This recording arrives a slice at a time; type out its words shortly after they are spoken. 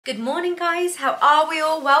Good morning guys, how are we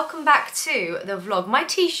all? Welcome back to the vlog. My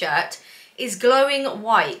t-shirt is glowing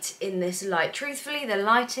white in this light. Truthfully, the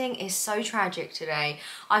lighting is so tragic today.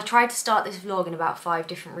 I've tried to start this vlog in about 5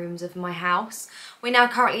 different rooms of my house. We're now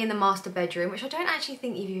currently in the master bedroom, which I don't actually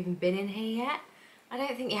think you've even been in here yet. I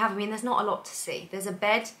don't think you have. I mean, there's not a lot to see. There's a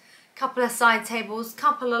bed, couple of side tables,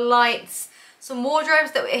 couple of lights, some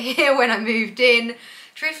wardrobes that were here when I moved in.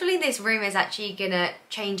 Truthfully, this room is actually gonna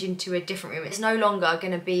change into a different room. It's no longer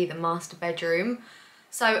gonna be the master bedroom.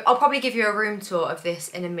 So I'll probably give you a room tour of this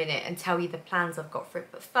in a minute and tell you the plans I've got for it.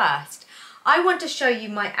 But first, I want to show you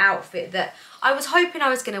my outfit that I was hoping I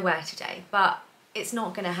was gonna wear today, but it's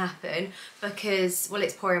not gonna happen because, well,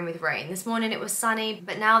 it's pouring with rain. This morning it was sunny,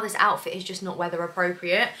 but now this outfit is just not weather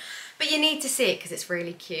appropriate. But you need to see it because it's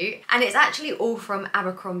really cute. And it's actually all from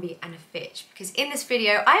Abercrombie Fitch, because in this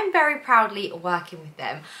video, I am very proudly working with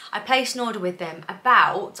them. I placed an order with them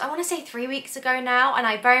about, I want to say 3 weeks ago now, and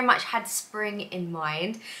I very much had spring in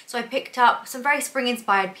mind. So I picked up some very spring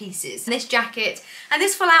inspired pieces. And this jacket and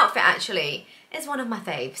this full outfit actually is one of my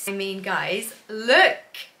faves. I mean, guys, look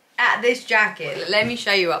at this jacket. Let me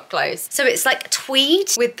show you up close. So it's like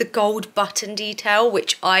tweed with the gold button detail,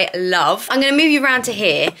 which I love. I'm gonna move you around to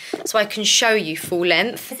here so I can show you full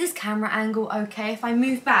length. Is this camera angle okay? If I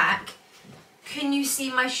move back, can you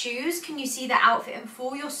see my shoes? Can you see the outfit in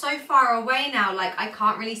full? You're so far away now, like I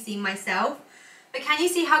can't really see myself. But can you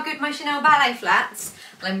see how good my Chanel ballet flats?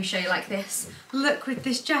 Let me show you like this. Look with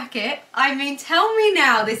this jacket. I mean, tell me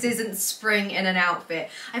now this isn't spring in an outfit.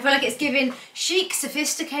 I feel like it's giving chic,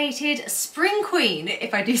 sophisticated spring queen,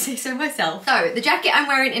 if I do say so myself. So the jacket I'm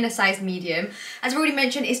wearing in a size medium, as I already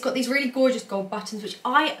mentioned, it's got these really gorgeous gold buttons, which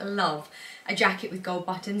I love. A jacket with gold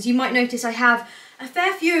buttons. You might notice I have a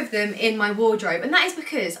fair few of them in my wardrobe, and that is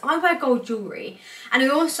because I wear gold jewellery and I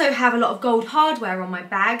also have a lot of gold hardware on my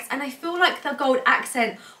bags, and I feel like the gold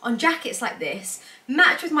accent on jackets like this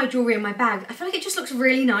match with my jewellery and my bag. I feel like it just looks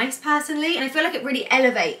really nice personally, and I feel like it really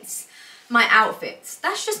elevates my outfits.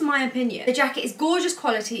 That's just my opinion. The jacket is gorgeous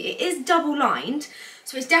quality. It is double lined,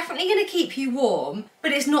 so it's definitely going to keep you warm,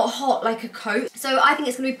 but it's not hot like a coat. So I think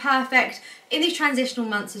it's going to be perfect in these transitional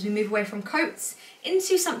months as we move away from coats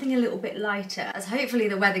into something a little bit lighter, as hopefully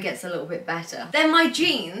the weather gets a little bit better. Then my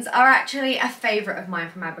jeans are actually a favourite of mine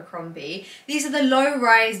from Abercrombie. These are the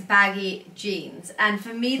low-rise baggy jeans, and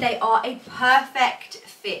for me they are a perfect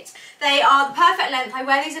fit. They are the perfect length. I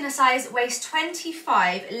wear these in a size waist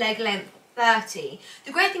 25, leg length 30.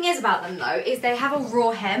 The great thing is about them though is they have a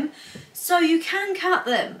raw hem, so you can cut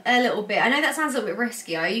them a little bit. I know that sounds a little bit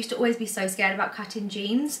risky. I used to always be so scared about cutting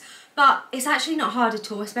jeans, but it's actually not hard at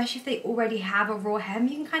all, especially if they already have a raw hem.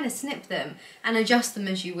 You can kind of snip them and adjust them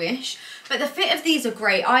as you wish. But the fit of these are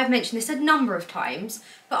great. I've mentioned this a number of times,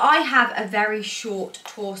 but I have a very short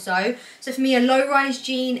torso. So for me, a low-rise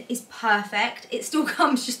jean is perfect. It still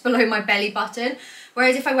comes just below my belly button.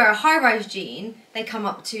 Whereas if I wear a high-rise jean, they come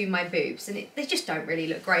up to my boobs, and they just don't really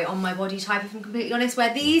look great on my body type, if I'm completely honest,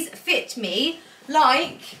 where these fit me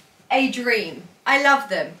like a dream. I love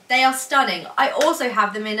them. They are stunning. I also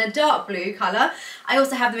have them in a dark blue colour. I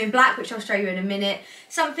also have them in black, which I'll show you in a minute.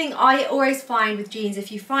 Something I always find with jeans,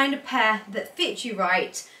 if you find a pair that fits you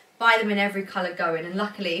right, buy them in every colour going, and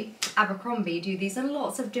luckily Abercrombie do these in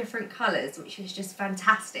lots of different colours, which is just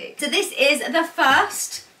fantastic. So this is the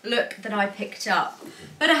first look that I picked up,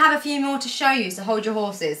 but I have a few more to show you, so hold your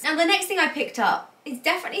horses. Now the next thing I picked up is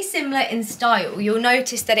definitely similar in style. You'll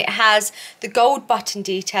notice that it has the gold button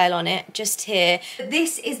detail on it just here, but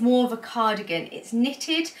this is more of a cardigan. It's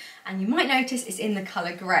knitted, and you might notice it's in the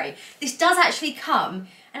colour grey. This does actually come,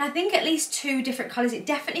 and I think at least 2 different colours. It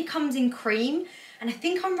definitely comes in cream, and I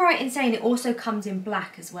think I'm right in saying it also comes in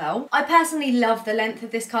black as well. I personally love the length of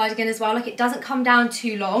this cardigan as well. Like, it doesn't come down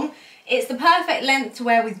too long. It's the perfect length to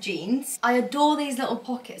wear with jeans. I adore these little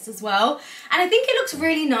pockets as well. And I think it looks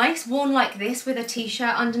really nice worn like this with a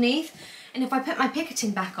t-shirt underneath. And if I put my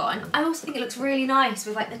picketing back on, I also think it looks really nice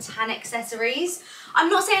with like the tan accessories. I'm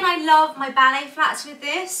not saying I love my ballet flats with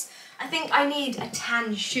this. I think I need a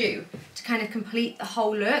tan shoe to kind of complete the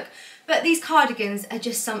whole look. But these cardigans are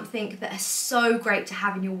just something that are so great to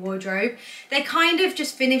have in your wardrobe. They kind of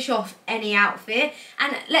just finish off any outfit.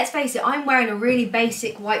 And let's face it, I'm wearing a really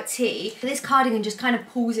basic white tee. This cardigan just kind of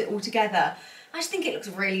pulls it all together. I just think it looks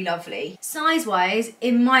really lovely. Size-wise,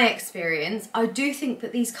 in my experience, I do think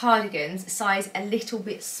that these cardigans size a little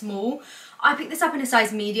bit small. I picked this up in a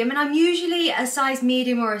size medium, and I'm usually a size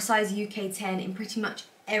medium or a size UK 10 in pretty much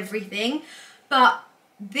everything. But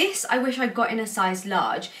this I wish I'd got in a size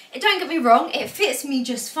large. Don't get me wrong, it fits me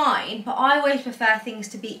just fine, but I always prefer things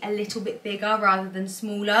to be a little bit bigger rather than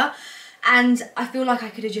smaller. And I feel like I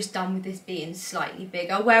could have just done with this being slightly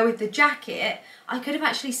bigger, where with the jacket, I could have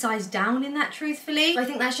actually sized down in that, truthfully. So I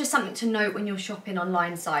think that's just something to note when you're shopping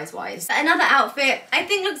online size-wise. Another outfit I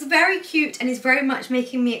think looks very cute and is very much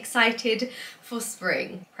making me excited for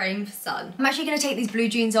spring, praying for sun. I'm actually going to take these blue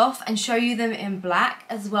jeans off and show you them in black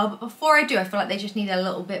as well, but before I do, I feel like they just need a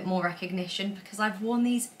little bit more recognition because I've worn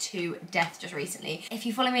these to death just recently. If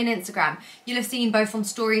you follow me on Instagram, you'll have seen both on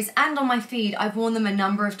stories and on my feed, I've worn them a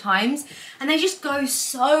number of times and they just go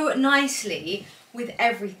so nicely with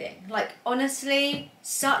everything. Like, honestly,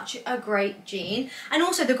 such a great jean. And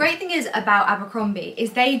also the great thing is about Abercrombie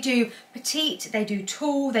is they do petite, they do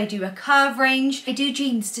tall, they do a curve range, they do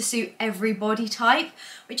jeans to suit every body type,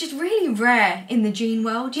 which is really rare in the jean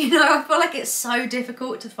world, you know. I feel like it's so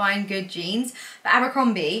difficult to find good jeans, but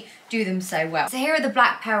Abercrombie do them so well. So here are the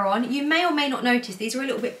black pair on. You may or may not notice these are a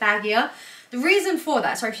little bit baggier. The reason for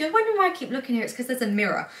that, sorry, if you're wondering why I keep looking here, it's because there's a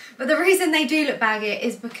mirror. But the reason they do look baggy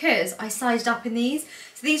is because I sized up in these.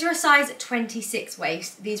 So these are a size 26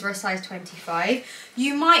 waist, these are a size 25.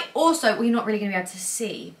 You might also, well, you're not really going to be able to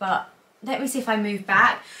see, but let me see if I move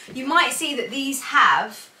back. You might see that these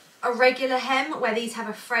have a regular hem, where these have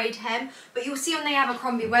a frayed hem, but you'll see on the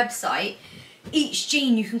Abercrombie website, each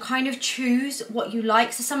jean you can kind of choose what you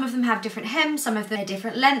like. So some of them have different hems, some of them are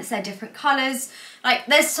different lengths, they're different colours. Like,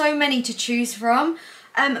 there's so many to choose from.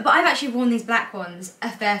 But I've actually worn these black ones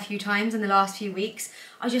a fair few times in the last few weeks.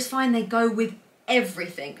 I just find they go with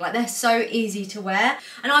everything. Like, they're so easy to wear.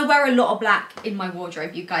 And I wear a lot of black in my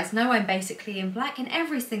wardrobe. You guys know I'm basically in black in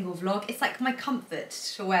every single vlog. It's like my comfort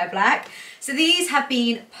to wear black. So these have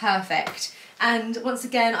been perfect. And once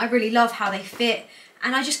again, I really love how they fit.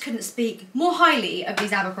 And I just couldn't speak more highly of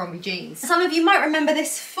these Abercrombie jeans. Some of you might remember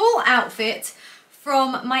this full outfit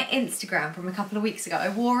from my Instagram from a couple of weeks ago. I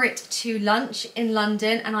wore it to lunch in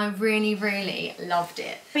London and I really, really loved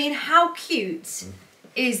it. I mean, how cute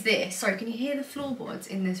is this? Sorry, can you hear the floorboards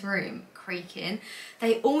in this room creaking?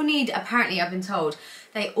 They all need, apparently I've been told,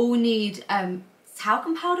 they all need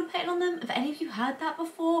talcum powder put on them. Have any of you heard that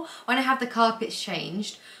before? When I have the carpets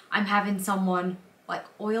changed, I'm having someone like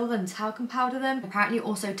oil and talcum powder them. Apparently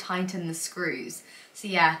also tighten the screws. So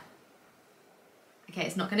yeah. Okay,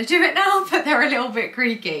 it's not going to do it now, but they're a little bit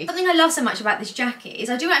creaky. Something I love so much about this jacket is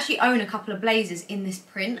I do actually own a couple of blazers in this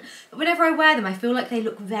print, but whenever I wear them, I feel like they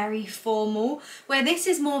look very formal, where this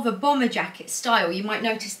is more of a bomber jacket style. You might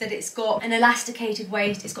notice that it's got an elasticated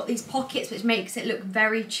waist, it's got these pockets, which makes it look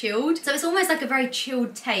very chilled. So it's almost like a very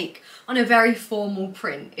chilled take on a very formal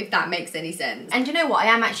print, if that makes any sense. And you know what? I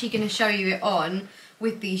am actually going to show you it on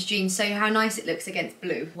with these jeans, show you how nice it looks against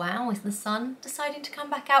blue. Wow, is the sun deciding to come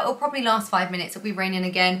back out? It'll probably last 5 minutes, it'll be raining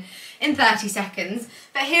again in 30 seconds.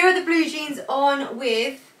 But here are the blue jeans on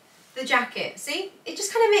with the jacket. See? It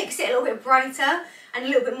just kind of makes it a little bit brighter and a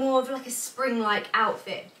little bit more of like a spring-like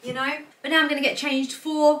outfit, you know? But now I'm gonna get changed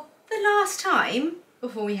for the last time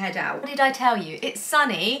before we head out. What did I tell you? It's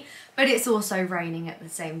sunny, but it's also raining at the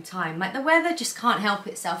same time. Like, the weather just can't help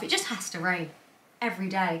itself. It just has to rain every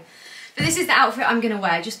day. But this is the outfit I'm going to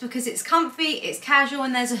wear just because it's comfy, it's casual,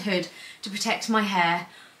 and there's a hood to protect my hair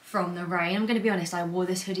from the rain. I'm going to be honest, I wore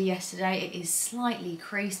this hoodie yesterday. It is slightly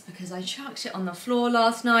creased because I chucked it on the floor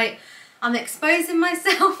last night. I'm exposing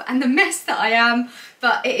myself and the mess that I am,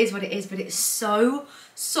 but it is what it is. But it's so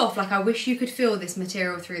soft. Like, I wish you could feel this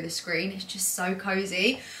material through the screen. It's just so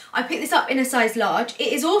cozy. I picked this up in a size large.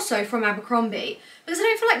 It is also from Abercrombie because I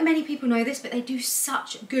don't feel like many people know this, but they do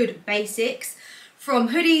such good basics. From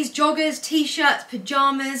hoodies, joggers, t-shirts,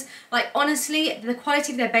 pyjamas, like, honestly, the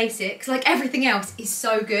quality of their basics, like everything else, is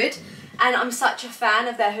so good. And I'm such a fan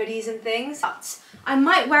of their hoodies and things. But I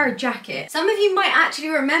might wear a jacket. Some of you might actually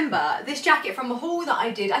remember this jacket from a haul that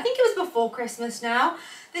I did. I think it was before Christmas now.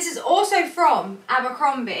 This is also from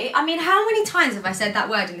Abercrombie. I mean, how many times have I said that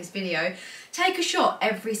word in this video? Take a shot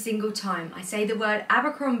every single time I say the word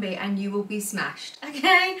Abercrombie and you will be smashed,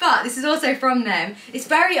 okay? But this is also from them. It's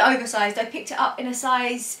very oversized. I picked it up in a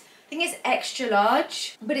size, I think it's extra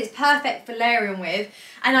large, but it's perfect for layering with.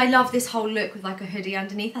 And I love this whole look with like a hoodie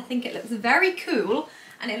underneath. I think it looks very cool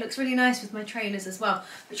and it looks really nice with my trainers as well.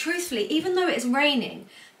 But truthfully, even though it's raining,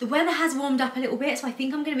 the weather has warmed up a little bit, so I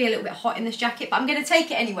think I'm gonna be a little bit hot in this jacket, but I'm gonna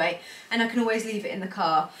take it anyway, and I can always leave it in the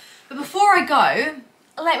car. But before I go,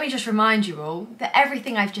 let me just remind you all that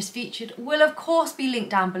everything I've just featured will of course be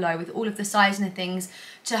linked down below with all of the sizing and things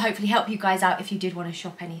to hopefully help you guys out if you did want to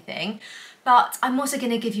shop anything. But I'm also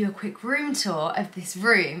going to give you a quick room tour of this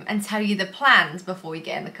room and tell you the plans before we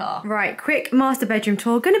get in the car. Right, quick master bedroom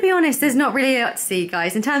tour. Going to be honest, there's not really a lot to see,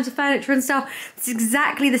 guys. In terms of furniture and stuff, it's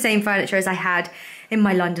exactly the same furniture as I had in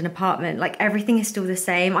my London apartment. Like, everything is still the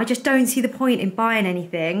same. I just don't see the point in buying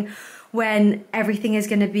anything when everything is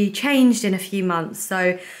going to be changed in a few months.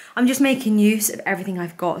 So I'm just making use of everything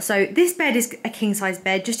I've got. So this bed is a king size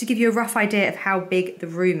bed, just to give you a rough idea of how big the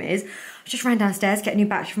room is. I just ran downstairs, get a new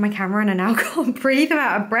battery for my camera, and I now can't breathe. I'm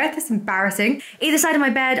out of breath. It's embarrassing. Either side of my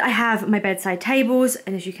bed, I have my bedside tables,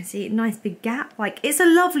 and as you can see, a nice big gap. Like, it's a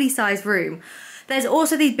lovely size room. There's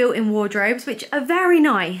also these built-in wardrobes, which are very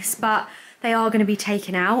nice, but they are going to be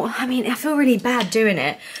taken out. I mean, I feel really bad doing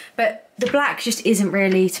it, but the black just isn't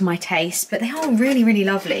really to my taste, but they are really, really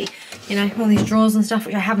lovely. You know, all these drawers and stuff,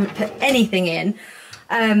 which I haven't put anything in.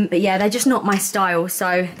 But yeah, they're just not my style,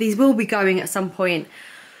 so these will be going at some point.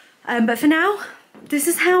 But for now, this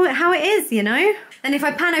is how it is, you know? And if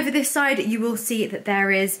I pan over this side, you will see that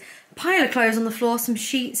there is a pile of clothes on the floor, some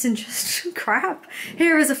sheets and just crap.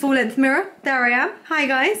 Here is a full-length mirror. There I am. Hi,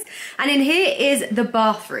 guys. And in here is the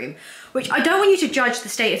bathroom, which I don't want you to judge the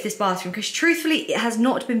state of this bathroom because truthfully, it has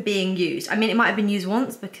not been being used. I mean, it might have been used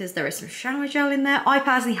once because there is some shower gel in there. I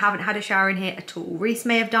personally haven't had a shower in here at all. Reese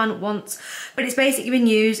may have done once, but it's basically been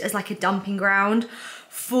used as like a dumping ground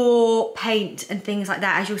for paint and things like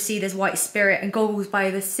that. As you'll see, there's white spirit and goggles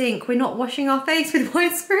by the sink. We're not washing our face with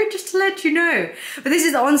white spirit, just to let you know. But this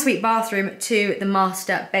is the ensuite bathroom to the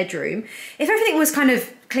master bedroom. If everything was kind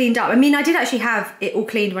of cleaned up, I mean, I did actually have it all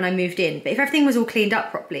cleaned when I moved in, but if everything was all cleaned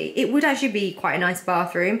up properly, it would actually be quite a nice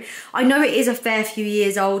bathroom. I know it is a fair few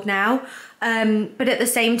years old now, but at the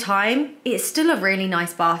same time, it's still a really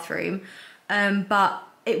nice bathroom, but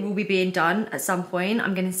it will be being done at some point.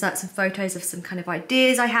 I'm going to insert some photos of some kind of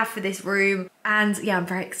ideas I have for this room. And yeah, I'm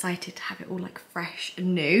very excited to have it all like fresh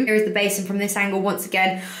and new. Here is the basin from this angle once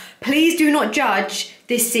again. Please do not judge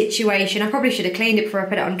this situation. I probably should have cleaned it before I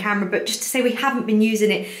put it on camera, but just to say we haven't been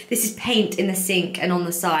using it. This is paint in the sink and on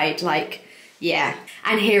the side, like, yeah.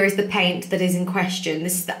 And here is the paint that is in question.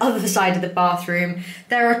 This is the other side of the bathroom.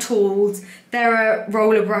 There are tools, there are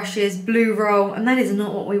roller brushes, blue roll, and that is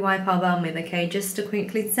not what we wipe our bum with, okay? Just to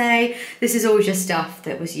quickly say, this is all just stuff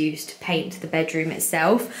that was used to paint the bedroom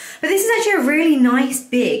itself. But this is actually a really nice,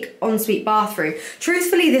 big ensuite bathroom.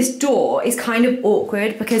 Truthfully, this door is kind of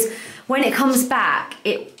awkward because when it comes back,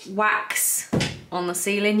 it whacks on the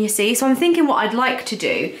ceiling, you see? So I'm thinking what I'd like to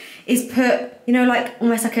do is put, you know, like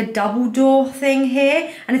almost like a double door thing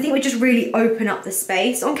here. And I think we just really open up the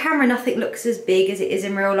space. On camera, nothing looks as big as it is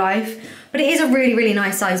in real life, but it is a really, really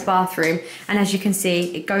nice sized bathroom. And as you can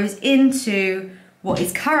see, it goes into what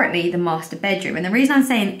is currently the master bedroom. And the reason I'm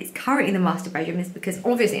saying it's currently the master bedroom is because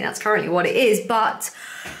obviously that's currently what it is, but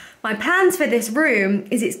my plans for this room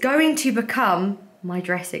is it's going to become my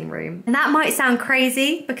dressing room. And that might sound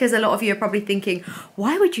crazy because a lot of you are probably thinking,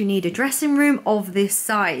 why would you need a dressing room of this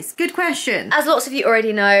size? Good question. As lots of you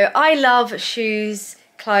already know, I love shoes,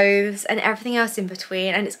 clothes and everything else in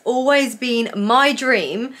between, and it's always been my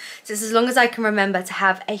dream since as long as I can remember to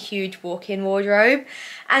have a huge walk-in wardrobe.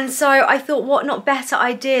 And so I thought, what not better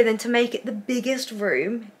idea than to make it the biggest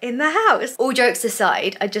room in the house. All jokes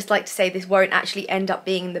aside, I'd just like to say this won't actually end up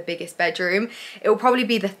being the biggest bedroom. It will probably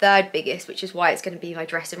be the third biggest, which is why it's going to be my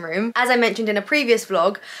dressing room. As I mentioned in a previous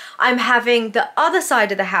vlog, I'm having the other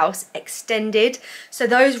side of the house extended, so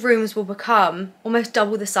those rooms will become almost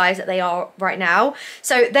double the size that they are right now.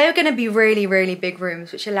 So they're going to be really, really big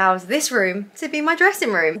rooms, which allows this room to be my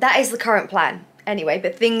dressing room. That is the current plan. Anyway,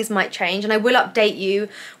 but things might change and I will update you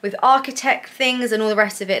with architect things and all the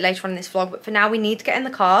rest of it later on in this vlog. But for now, we need to get in the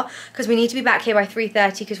car because we need to be back here by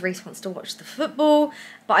 3:30 because Reese wants to watch the football.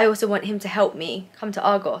 But I also want him to help me come to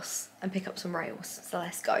Argos and pick up some rails. So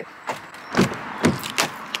let's go.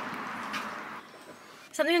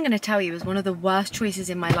 Something I'm going to tell you is one of the worst choices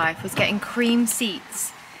in my life was getting cream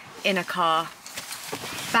seats in a car.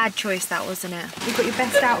 Bad choice that, wasn't it? You've got your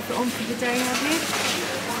best outfit on for the day, have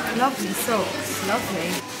you? Lovely socks,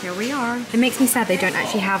 lovely. Here we are. It makes me sad they don't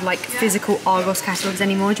actually have like physical Argos catalogues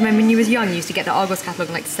anymore. Do you remember when you was young, you used to get the Argos catalogue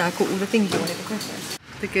and like circle all the things you wanted for Christmas?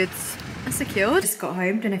 The goods are secured. Just got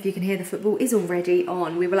home, don't know if you can hear the football is already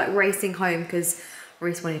on. We were like racing home because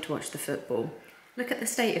Reese wanted to watch the football. Look at the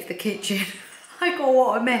state of the kitchen. Like, oh,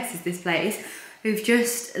 what a mess is this place. We've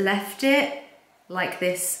just left it like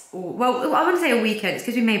this, well, I wouldn't say a weekend, it's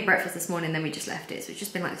because we made breakfast this morning, then we just left it, so it's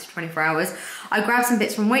just been like this for 24 hours. I grabbed some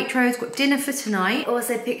bits from Waitrose, got dinner for tonight.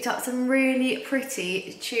 Also picked up some really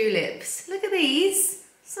pretty tulips. Look at these,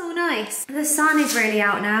 so nice. The sun is really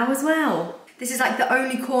out now as well. This is like the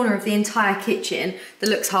only corner of the entire kitchen that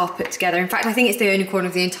looks half put together. In fact, I think it's the only corner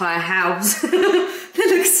of the entire house that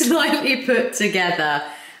looks slightly put together.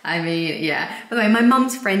 I mean, yeah. By the way, my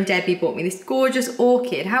mum's friend Debbie bought me this gorgeous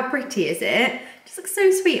orchid. How pretty is it? Just looks so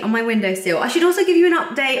sweet on my windowsill. I should also give you an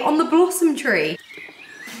update on the blossom tree.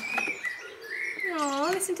 Oh,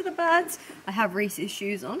 listen to the birds. I have Reese's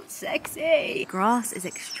shoes on. Sexy. Grass is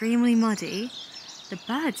extremely muddy. The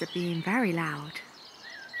birds are being very loud.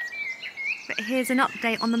 But here's an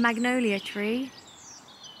update on the magnolia tree.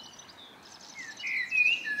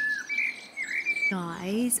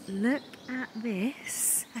 Guys, look at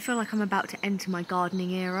this. I feel like I'm about to enter my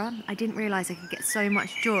gardening era. I didn't realise I could get so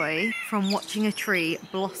much joy from watching a tree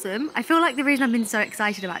blossom. I feel like the reason I've been so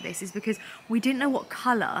excited about this is because we didn't know what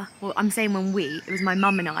colour, well, I'm saying when it was my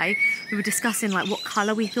mum and I, we were discussing like what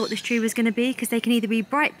colour we thought this tree was going to be, because they can either be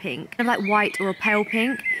bright pink, like white, or a pale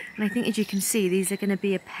pink. And I think, as you can see, these are going to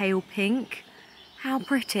be a pale pink. How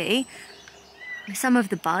pretty. Some of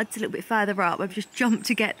the buds a little bit further up, I've just jumped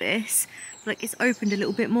to get this. Like, it's opened a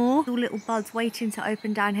little bit more. All little buds waiting to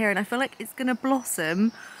open down here, and I feel like it's gonna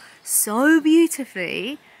blossom so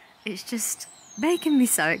beautifully. It's just making me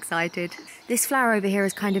so excited. This flower over here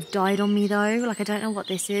has kind of died on me though. Like, I don't know what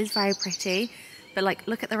this is. Very pretty. But like,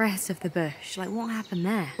 look at the rest of the bush. Like, what happened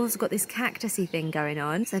there? We've also got this cactusy thing going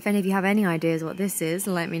on. So if any of you have any ideas what this is,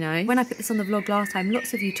 let me know. When I put this on the vlog last time,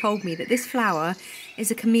 lots of you told me that this flower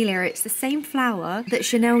is a camellia. It's the same flower that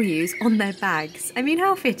Chanel use on their bags. I mean,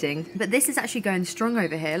 how fitting. But this is actually going strong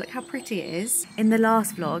over here. Look how pretty it is. In the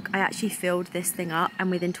last vlog, I actually filled this thing up,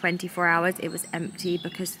 and within 24 hours, it was empty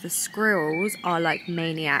because the squirrels are like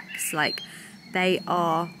maniacs. Like, they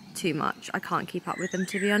are too much. I can't keep up with them,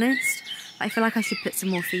 to be honest. I feel like I should put some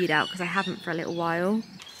more feed out because I haven't for a little while.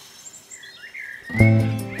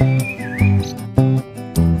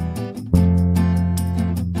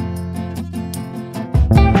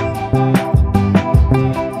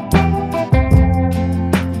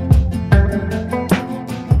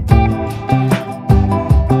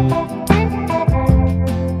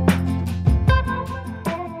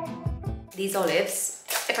 These olives,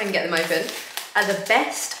 if I can get them open, are the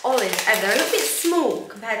best olives ever. They're a little bit small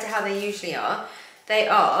compared to how they usually are. They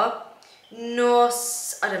are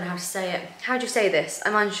I don't know how to say it. How do you say this?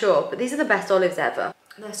 I'm unsure, but these are the best olives ever.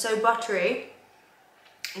 They're so buttery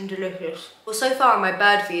and delicious. Well, so far on my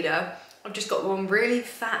bird feeder, I've just got one really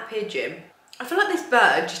fat pigeon. I feel like this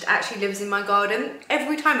bird just actually lives in my garden.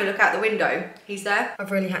 Every time I look out the window, he's there.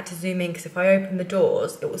 I've really had to zoom in because if I open the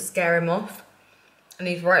doors, it will scare him off. And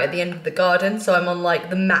he's right at the end of the garden, so I'm on like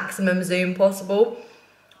the maximum zoom possible.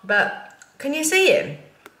 But can you see him?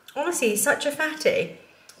 Honestly, he's such a fatty.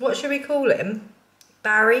 What should we call him?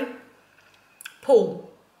 Barry? Paul.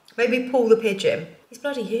 Maybe Paul the pigeon. He's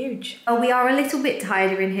bloody huge. Oh, we are a little bit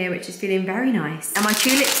tidier in here, which is feeling very nice. And my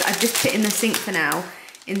tulips, I've just put in the sink for now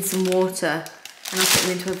in some water, and I'll put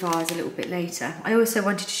them into a vase a little bit later. I also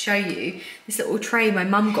wanted to show you this little tray my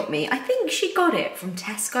mum got me. I think she got it from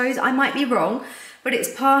Tesco's. I might be wrong, but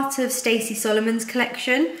it's part of Stacey Solomon's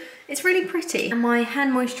collection. It's really pretty. And my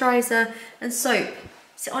hand moisturiser and soap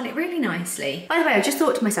sit on it really nicely. By the way, I just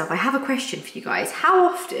thought to myself, I have a question for you guys. How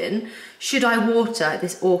often should I water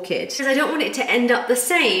this orchid? Because I don't want it to end up the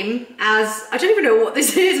same as, I don't even know what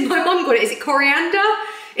this is. My mum got it. Is it coriander?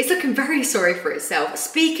 It's looking very sorry for itself.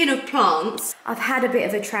 Speaking of plants, I've had a bit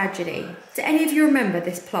of a tragedy. Do any of you remember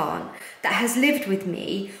this plant that has lived with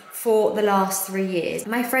me for the last 3 years?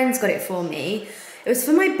 My friends got it for me. It was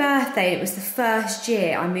for my birthday. It was the first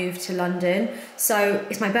year I moved to London. So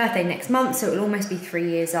it's my birthday next month, so it'll almost be 3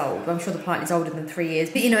 years old. I'm sure the plant is older than 3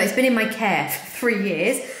 years, but you know, it's been in my care for 3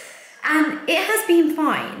 years and it has been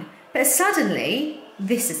fine. But suddenly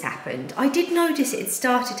this has happened. I did notice it had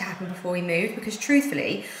started to happen before we moved because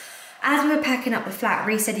truthfully, as we were packing up the flat,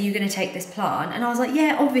 Reece said, "Are you going to take this plant?" And I was like,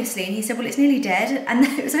 "Yeah, obviously." And he said, "Well, it's nearly dead." And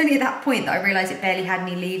it was only at that point that I realised it barely had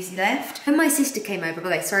any leaves left. When my sister came over, by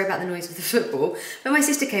the way, sorry about the noise with the football. When my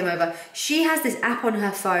sister came over, she has this app on her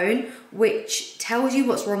phone which tells you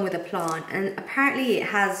what's wrong with a plant. And apparently it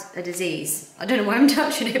has a disease. I don't know why I'm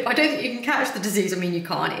touching it, but I don't think you can catch the disease. I mean, you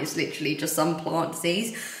can't. It's literally just some plant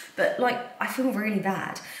disease. But like, I feel really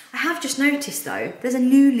bad. I have just noticed though, there's a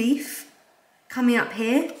new leaf coming up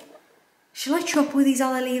here. Shall I chop all these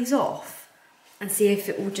other leaves off and see if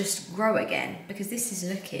it will just grow again? Because this is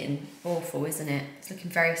looking awful, isn't it? It's looking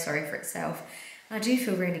very sorry for itself. And I do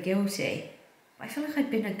feel really guilty. But I feel like I'd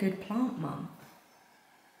been a good plant mum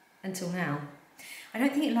until now. I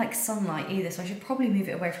don't think it likes sunlight either, so I should probably move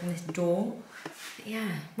it away from this door. But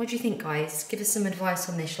yeah, what do you think, guys? Give us some advice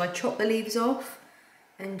on this. Shall I chop the leaves off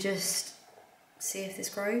and just see if this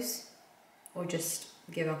grows? Or just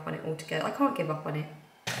give up on it altogether? I can't give up on it.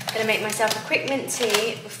 I'm gonna make myself a quick mint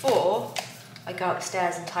tea before I go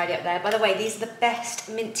upstairs and tidy up there. By the way, these are the best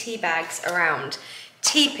mint tea bags around.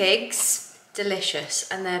 Tea Pigs, delicious,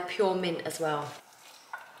 and they're pure mint as well.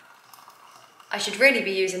 I should really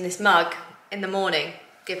be using this mug in the morning,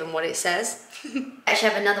 given what it says. I actually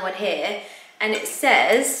have another one here, and it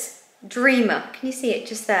says Dreamer. Can you see it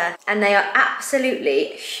just there? And they are absolutely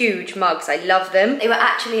huge mugs. I love them. They were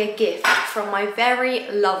actually a gift from my very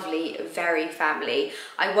lovely Very family.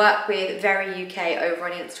 I work with Very UK over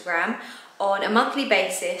on Instagram on a monthly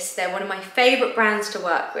basis. They're one of my favorite brands to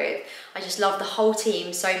work with. I just love the whole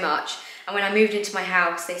team so much. And when I moved into my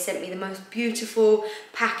house, they sent me the most beautiful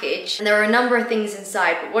package. And there were a number of things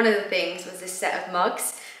inside, but one of the things was this set of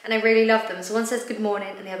mugs. And I really love them. So one says good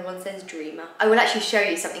morning and the other one says dreamer. I will actually show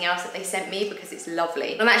you something else that they sent me because it's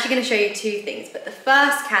lovely. I'm actually gonna show you two things, but the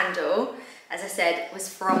first candle, as I said, was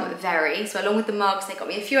from Very. So along with the mugs, they got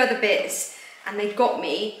me a few other bits and they got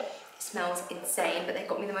me, it smells insane, but they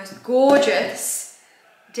got me the most gorgeous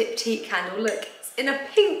diptyque candle. Look, it's in a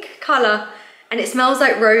pink color and it smells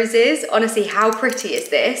like roses. Honestly, how pretty is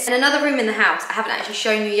this? And another room in the house, I haven't actually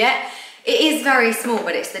shown you yet. It is very small,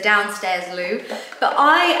 but it's the downstairs loo. But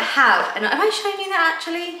I have, and have I shown you that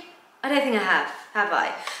actually? I don't think I have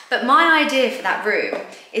I? But my idea for that room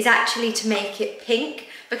is actually to make it pink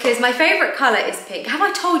because my favorite color is pink. Have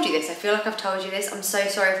I told you this? I feel like I've told you this. I'm so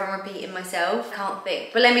sorry if I'm repeating myself. Can't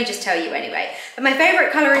think, but let me just tell you anyway. But my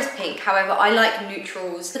favorite color is pink. However, I like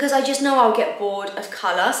neutrals because I just know I'll get bored of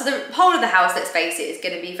color. So the whole of the house, let's face it, is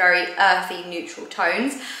gonna be very earthy, neutral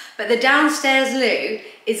tones. But the downstairs loo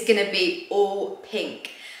is gonna be all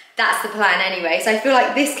pink. That's the plan anyway. So I feel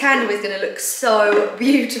like this candle is gonna look so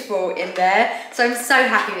beautiful in there. So I'm so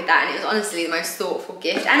happy with that. And it was honestly the most thoughtful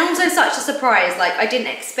gift. And also such a surprise. Like I didn't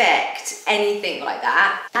expect anything like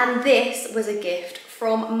that. And this was a gift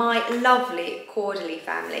from my lovely Quarterly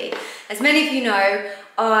family. As many of you know,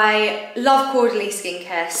 I love Quarterly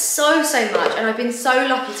skincare so much. And I've been so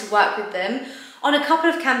lucky to work with them on a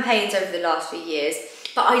couple of campaigns over the last few years.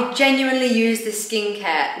 But I genuinely use the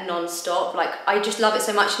skincare non-stop. Like, I just love it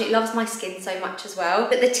so much and it loves my skin so much as well.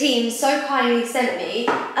 But the team so kindly sent me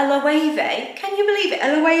a Loewe, can you believe it?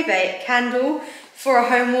 A Loewe candle for a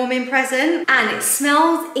home warming present. And it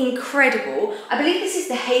smells incredible. I believe this is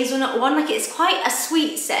the hazelnut one. Like, it's quite a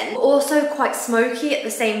sweet scent, but also quite smoky at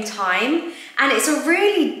the same time. And it's a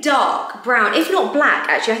really dark brown, if not black,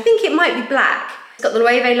 actually. I think it might be black. It's got the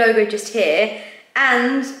Loewe logo just here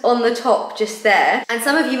and on the top just there. And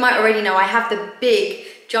some of you might already know I have the big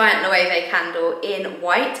giant Loewe candle in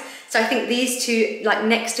white. So I think these two, like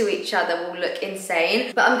next to each other, will look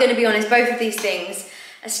insane. But I'm gonna be honest, both of these things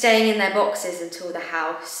are staying in their boxes until the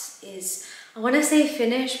house is, I wanna say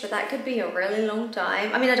finished, but that could be a really long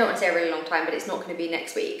time. I mean, I don't wanna say a really long time, but it's not gonna be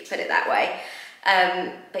next week, put it that way.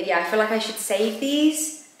 But yeah, I feel like I should save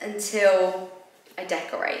these until I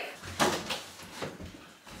decorate.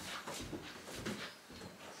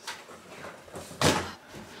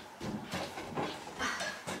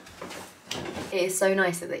 It is so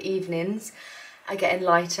nice that the evenings are getting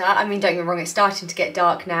lighter. I mean, don't get me wrong, it's starting to get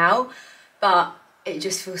dark now, but it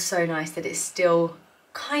just feels so nice that it's still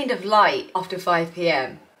kind of light after 5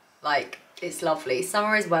 PM. Like, it's lovely.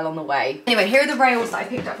 Summer is well on the way. Anyway, here are the rails that I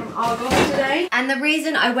picked up from Argos today. And the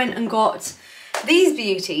reason I went and got these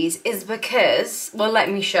beauties is because, well, let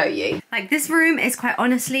me show you. Like, this room is quite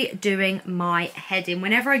honestly doing my head in.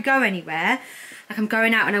 Whenever I go anywhere, like I'm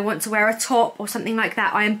going out and I want to wear a top or something like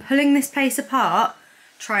that, I am pulling this place apart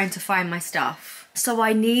trying to find my stuff. So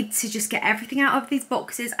I need to just get everything out of these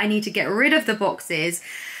boxes. I need to get rid of the boxes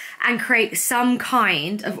and create some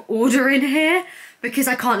kind of order in here because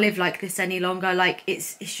I can't live like this any longer. Like,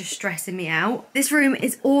 it's just stressing me out. This room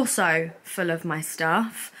is also full of my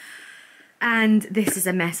stuff. And this is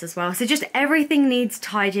a mess as well. So just everything needs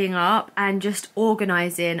tidying up and just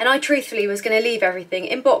organising. And I truthfully was going to leave everything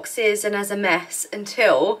in boxes and as a mess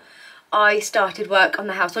until I started work on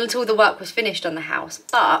the house. Well, until the work was finished on the house.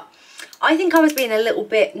 But I think I was being a little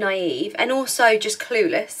bit naive and also just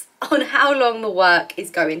clueless on how long the work is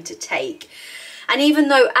going to take. And even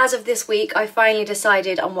though as of this week, I finally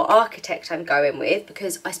decided on what architect I'm going with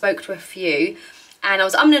because I spoke to a few and I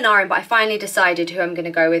was umming and ahhing, but I finally decided who I'm going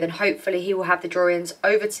to go with and hopefully he will have the drawings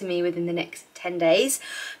over to me within the next 10 days.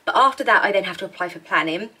 But after that, I then have to apply for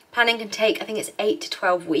planning. Planning can take, I think it's 8 to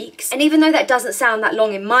 12 weeks. And even though that doesn't sound that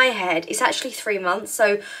long in my head, it's actually 3 months.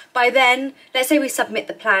 So by then, let's say we submit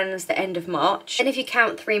the plans the end of March. And if you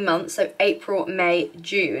count 3 months, so April, May,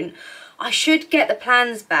 June, I should get the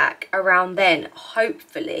plans back around then,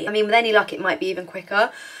 hopefully. I mean, with any luck, it might be even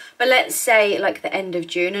quicker. But let's say like the end of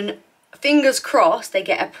June, and fingers crossed they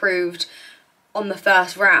get approved on the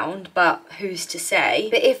first round, but who's to say?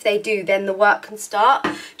 But if they do, then the work can start.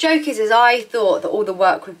 Joke is I thought that all the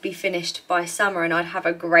work would be finished by summer and I'd have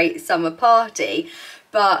a great summer party,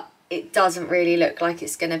 but it doesn't really look like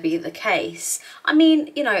it's going to be the case. I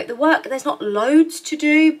mean, you know, the work, there's not loads to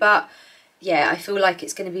do, but yeah, I feel like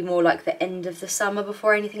it's going to be more like the end of the summer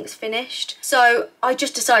before anything's finished. So I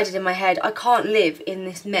just decided in my head, I can't live in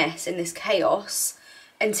this mess, in this chaos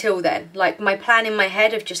until then. Like, my plan in my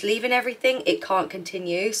head of just leaving everything, it can't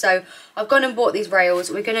continue. So I've gone and bought these rails.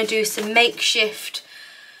 We're going to do some makeshift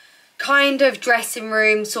kind of dressing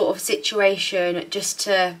room sort of situation just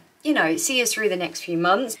to, you know, see us through the next few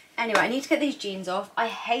months. Anyway, I need to get these jeans off. I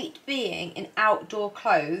hate being in outdoor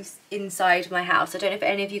clothes inside my house. I don't know if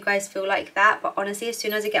any of you guys feel like that, but honestly, as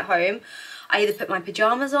soon as I get home, I either put my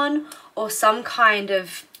pajamas on or some kind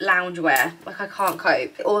of loungewear. Like, I can't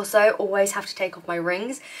cope. Also, always have to take off my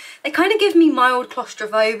rings. They kind of give me mild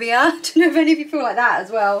claustrophobia. I don't know if any of you feel like that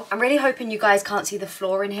as well. I'm really hoping you guys can't see the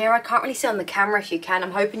floor in here. I can't really see on the camera if you can.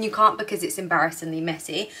 I'm hoping you can't because it's embarrassingly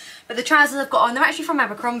messy. But the trousers I've got on, they're actually from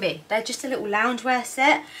Abercrombie. They're just a little loungewear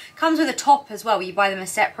set. Comes with a top as well, you buy them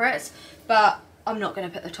as separate. But I'm not going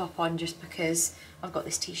to put the top on just because I've got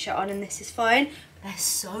this t-shirt on and this is fine. They're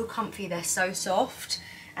so comfy, they're so soft,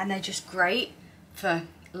 and they're just great for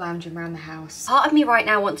lounging around the house. Part of me right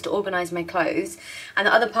now wants to organise my clothes, and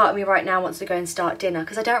the other part of me right now wants to go and start dinner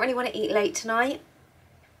because I don't really want to eat late tonight.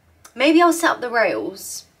 Maybe I'll set up the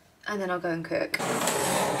rails and then I'll go and cook.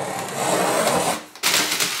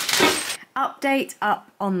 Update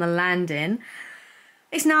up on the landing.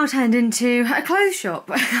 It's now turned into a clothes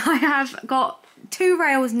shop. I have got 2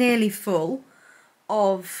 rails nearly full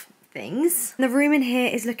of things. The room in here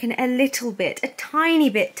is looking a tiny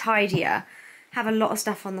bit tidier. Have a lot of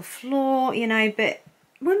stuff on the floor, you know, but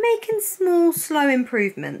we're making small, slow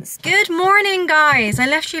improvements. Good morning, guys. I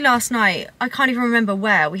left you last night. I can't even remember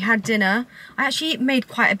where. We had dinner. I actually made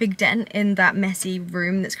quite a big dent in that messy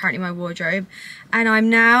room that's currently my wardrobe. And I'm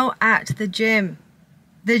now at the gym.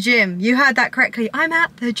 The gym, you heard that correctly. I'm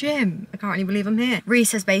at the gym. I can't really believe I'm here.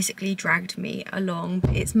 Reese has basically dragged me along.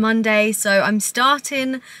 It's Monday, so I'm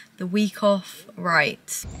starting the week off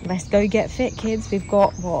right. Let's go get fit, kids. We've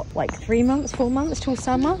got, what, like 3 months, 4 months till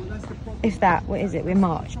summer? If that, what is it? We're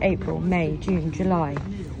March, April, May, June, July.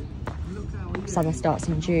 Summer starts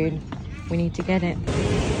in June. We need to get it.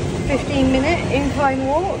 15-minute incline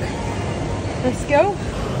walk. Let's go.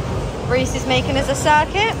 Reese is making us a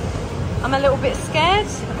circuit. I'm a little bit scared.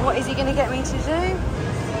 What is he going to get me to do?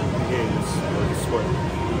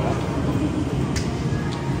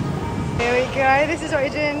 Here we go. This is what we're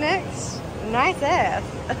doing next. Nice ass.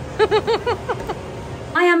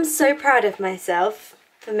 I am so proud of myself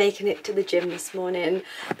for making it to the gym this morning.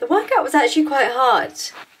 The workout was actually quite hard.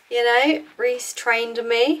 You know, Reese trained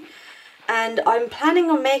me. And I'm planning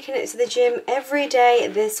on making it to the gym every day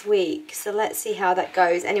this week. So let's see how that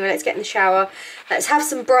goes. Anyway, let's get in the shower. Let's have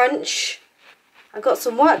some brunch. I've got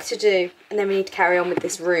some work to do. And then we need to carry on with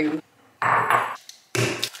this room.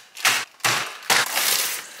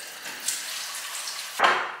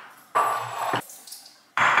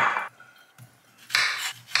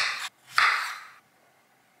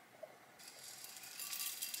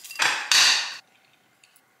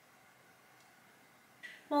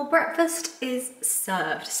 Well, breakfast is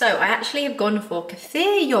served. So I actually have gone for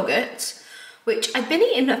kefir yogurt, which I've been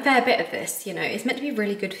eating a fair bit of this, you know, it's meant to be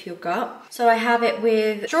really good for your gut. So I have it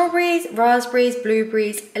with strawberries, raspberries,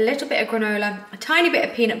 blueberries, a little bit of granola, a tiny bit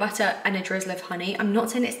of peanut butter and a drizzle of honey. I'm not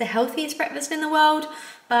saying it's the healthiest breakfast in the world,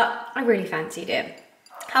 but I really fancied it.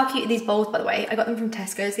 How cute are these bowls, by the way? I got them from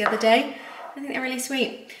Tesco's the other day. I think they're really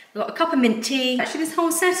sweet. I've got a cup of mint tea. Actually, this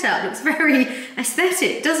whole setup looks very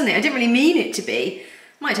aesthetic, doesn't it? I didn't really mean it to be.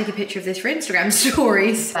 Might take a picture of this for Instagram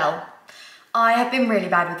stories. Well, I have been really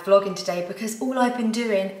bad with vlogging today because all I've been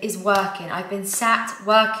doing is working. I've been sat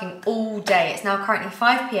working all day. It's now currently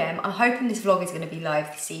 5 p.m. I'm hoping this vlog is going to be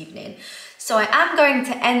live this evening. So I am going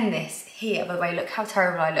to end this here. By the way, look how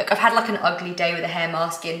terrible I look. I've had like an ugly day with a hair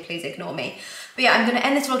mask in, please ignore me. But yeah, I'm going to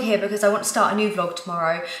end this vlog here because I want to start a new vlog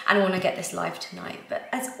tomorrow and I want to get this live tonight. But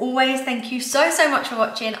as always, thank you so much for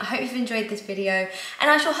watching. I hope you've enjoyed this video and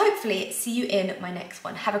I shall hopefully see you in my next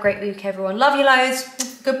one. Have a great week, everyone. Love you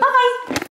loads. Goodbye.